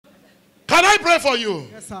pray for you?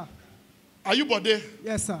 Yes, sir. Are you Bode?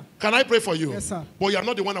 Yes, sir. Can I pray for you? Yes, sir. But you are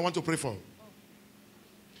not the one I want to pray for.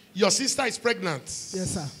 Your sister is pregnant.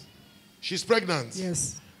 Yes, sir. She's pregnant.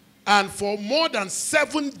 Yes. And for more than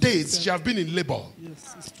 7 days, she has been in labor.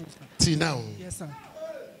 Yes, it's true, sir. Till now. Yes, sir.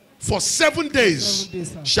 For 7 days, 7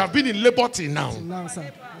 days, sir. she has been in labor till now. Till now,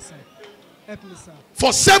 sir. Yes, sir. Help me, sir.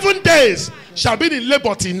 For 7 days, she has been in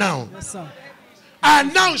labor till now. Yes, sir.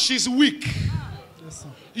 And now she's weak. Yes, sir.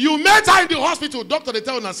 You met her in the hospital. Doctor, they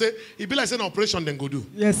tell her and say, it be like saying operation, then go do.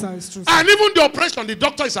 Yes, sir. It's true, sir. And even the operation, the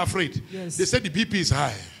doctor is afraid. Yes. They say the BP is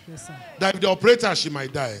high. Yes, sir. That if the operator, she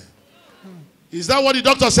might die. Is that what the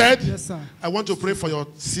doctor said? Yes, sir. I want to pray for your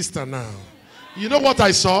sister now. You know what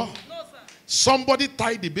I saw? Somebody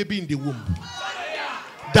tied the baby in the womb.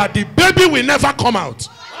 That the baby will never come out.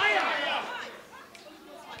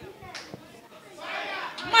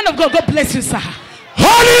 Man of God, God bless you, sir.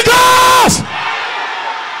 Holy Ghost!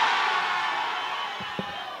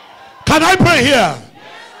 Can I pray here?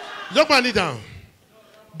 Look my knee down.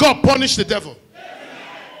 God punish the devil.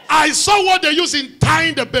 I saw what they use in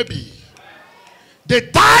tying the baby. They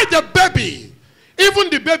tie the baby. Even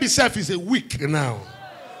the baby self is a weak now.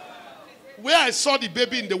 Where I saw the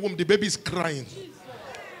baby in the womb, the baby is crying.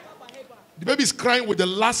 The baby is crying with the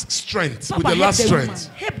last strength. Papa, with the last strength.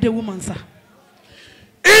 Help the woman, sir.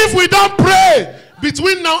 If we don't pray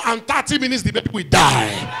between now and 30 minutes, the baby will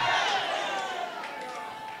die.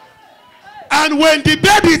 And when the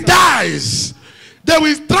baby dies, they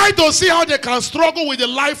will try to see how they can struggle with the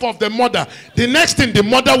life of the mother. The next thing, the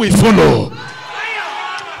mother will follow.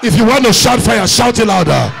 If you want to shout fire, shout it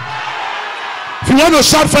louder. If you want to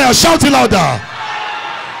shout fire, shout it louder.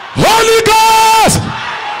 Holy Ghost!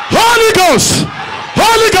 Holy Ghost!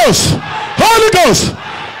 Holy Ghost! Holy Ghost!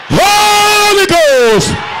 Holy Ghost!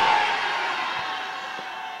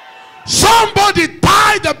 Somebody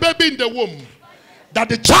tie the baby in the womb that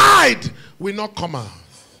the child will not come out.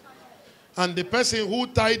 And the person who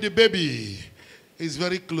tied the baby is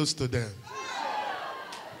very close to them.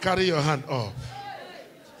 Carry your hand up.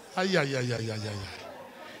 Ay, ay, ay, ay, ay, ay.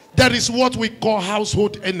 There is what we call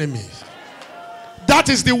household enemy. That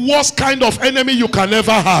is the worst kind of enemy you can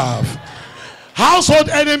ever have. Household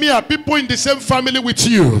enemy are people in the same family with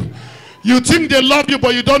you. You think they love you,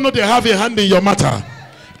 but you don't know they have a hand in your matter.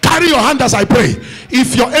 Carry your hand as I pray.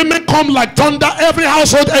 If your amen come like thunder, every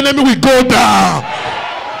household enemy will go down.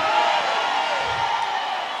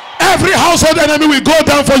 Every household enemy will go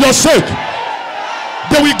down for your sake.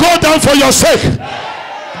 They will go down for your sake.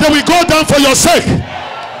 They will go down for your sake.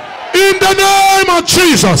 In the name of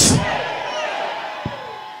Jesus.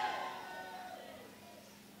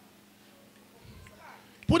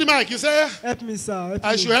 Put the mic, you say? Help me, sir. Help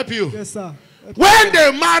I me. should help you. Yes, sir. Help When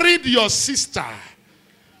they married your sister,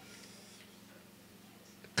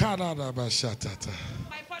 can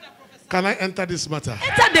I enter this matter?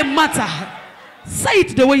 Enter the matter. Say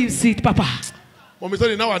it the way you see it, Papa. Mommy,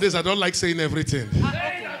 Tony, nowadays I don't like saying everything.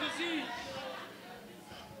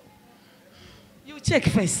 You check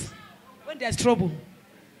first. When there's trouble,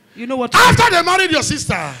 you know what to After they married your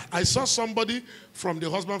sister, I saw somebody from the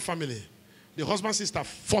husband family. The husband's sister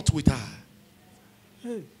fought with her.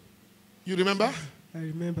 Hey, You remember? I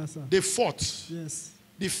remember, sir. They fought. Yes.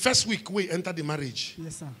 The first week we entered the marriage,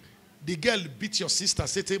 Yes, sir. the girl beat your sister,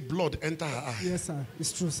 said blood enter her eye. Yes, sir.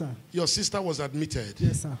 It's true, sir. Your sister was admitted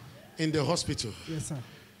Yes, sir. in the hospital. Yes,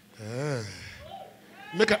 sir.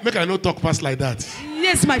 Make I no talk past like that.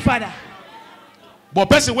 Yes, my father. But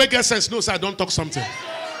person where get sense knows I don't talk something.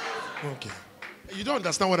 Okay. You don't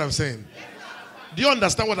understand what I'm saying. Do you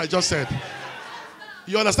understand what I just said?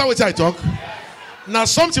 You understand what I talk? Now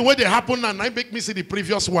something where they happen and I make me see the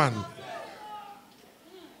previous one.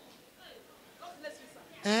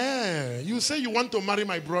 You say you want to marry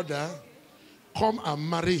my brother. Come and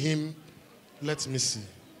marry him. Let me see.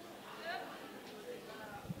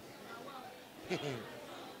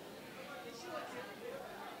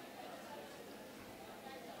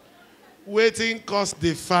 Waiting cause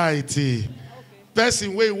the fight.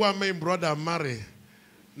 Person where you want my brother marry.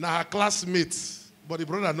 Now her classmates. But the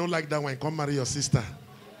brother don't like that one. Come marry your sister.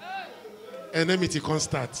 Enmity can't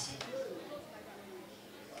start.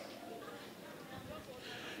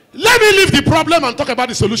 Let me leave the problem and talk about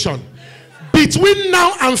the solution. Between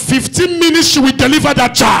now and 15 minutes, she will deliver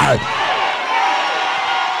that child.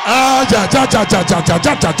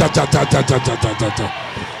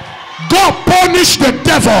 God punish the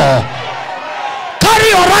devil. Carry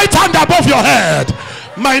your right hand above your head.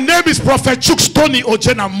 My name is Prophet Chooks Tony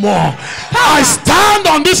Ojena Moore. I stand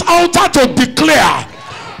on this altar to declare,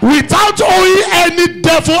 without owing any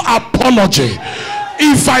devil apology,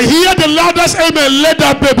 If I hear the loudest amen, let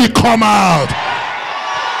that baby come out.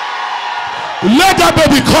 Let that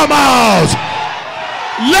baby come out.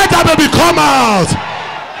 Let that baby come out.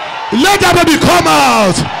 Let that baby come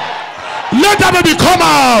out. Let that baby come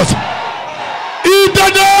out. In the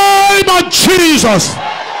name of Jesus.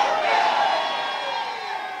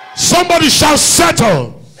 Somebody shall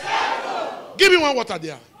settle. Give me one water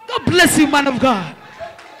there. God bless you, man of God.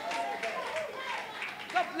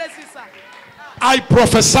 God bless you, sir. I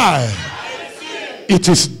prophesy. It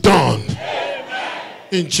is done.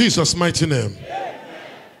 In Jesus' mighty name.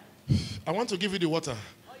 I want to give you the water.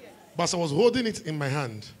 But I was holding it in my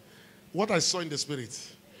hand. What I saw in the spirit.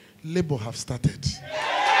 Labor have started.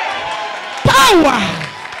 Power.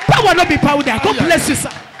 Power not be powder. God bless you,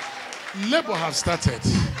 sir. Labor have started.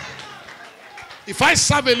 If I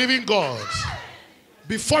serve a living God,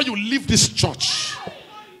 before you leave this church,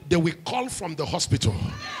 they will call from the hospital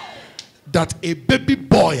that a baby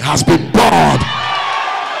boy has been born.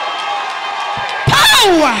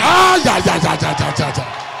 Power.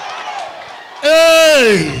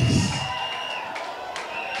 Hey.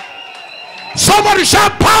 Somebody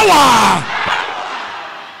shout power.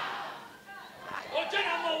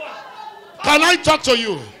 Can I talk to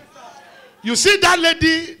you? You see that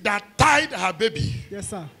lady that tied her baby? Yes,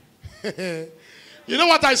 sir. You know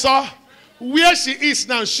what I saw? Where she is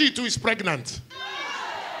now, she too is pregnant.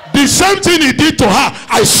 The same thing he did to her,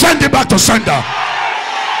 I send it back to sender.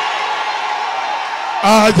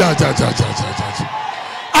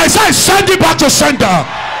 I say send it back to sender.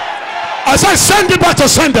 I say send it back to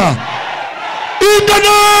sender. In the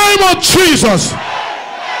name of Jesus.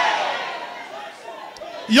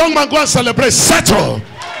 Young man, go and celebrate. Settle.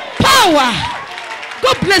 Power.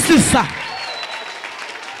 God bless you, sir.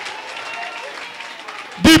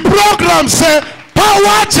 The program say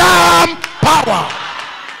power jam power.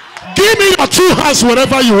 Give me your two hands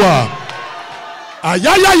wherever you are.